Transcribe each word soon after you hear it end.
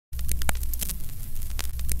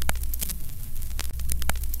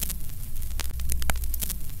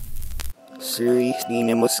Siri,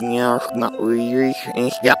 Nina Musnia, not Uri,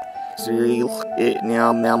 and yeah, Siri, it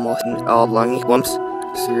now mammal all longy wumps.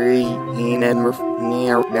 Siri, Nina,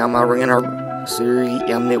 near Yama Ringer, Siri,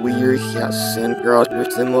 Yamnet Weir, yes, and girls,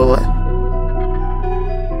 similar.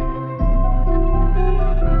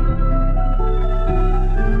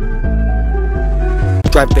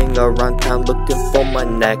 Driving around town looking for my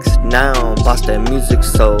next noun. Lost that music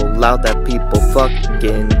so loud that people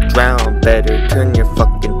fucking drown. Better turn your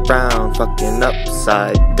fucking frown, fucking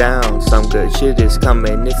upside down. Some good shit is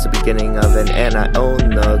coming, it's the beginning of it, and I own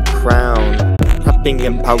the crown. Rapping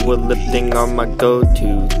and powerlifting are my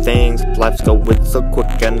go-to things. Life's going so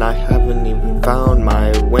quick and I haven't even found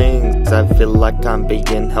my wings. I feel like I'm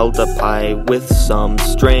being held up high with some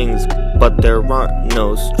strings, but there aren't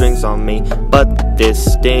no strings on me, but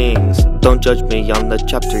this stings. Don't judge me on the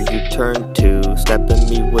chapter you turn to, stabbing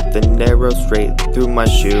me with an arrow straight through my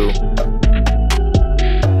shoe.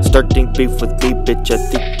 Starting beef with me, bitch, I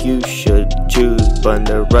think you should choose, but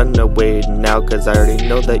to run away now, cause I already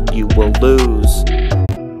know that you will lose.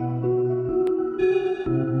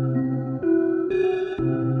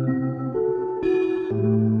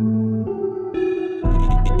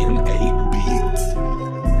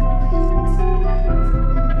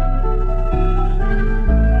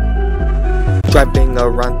 Driving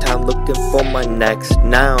around town looking for my next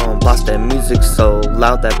noun. Lost that music so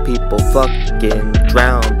loud that people fucking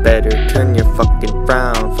drown. Better turn your fucking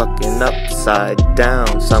frown, fucking upside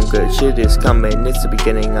down. Some good shit is coming, it's the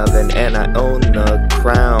beginning of it, and I own the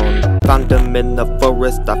crown. Found them in the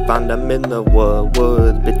forest, I found them in the woods.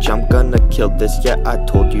 Bitch, I'm gonna kill this, yeah, I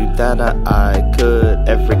told you that I could.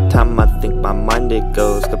 Every time I think my mind, it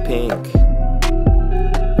goes ka-pink.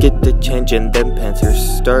 Get the change and them pants are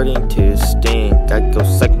starting to stink. I go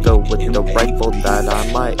psycho with the rifle that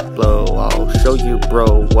I might blow. I'll show you,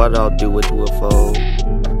 bro, what I'll do with UFO.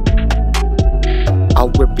 I'll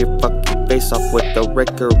rip your fucking face off with the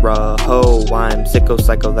Ricker ho. I'm sicko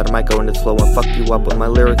psycho that I might go into flow and fuck you up with my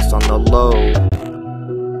lyrics on the low.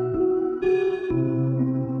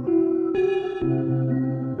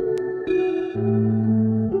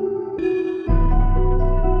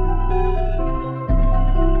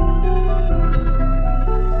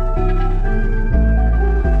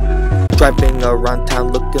 Driving around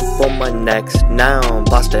town looking for my next noun.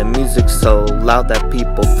 Lost that music so loud that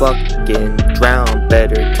people fucking drown.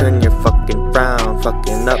 Better turn your fucking frown,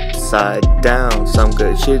 fucking upside down. Some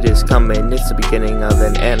good shit is coming, it's the beginning of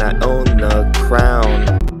it, and I own the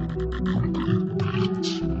crown.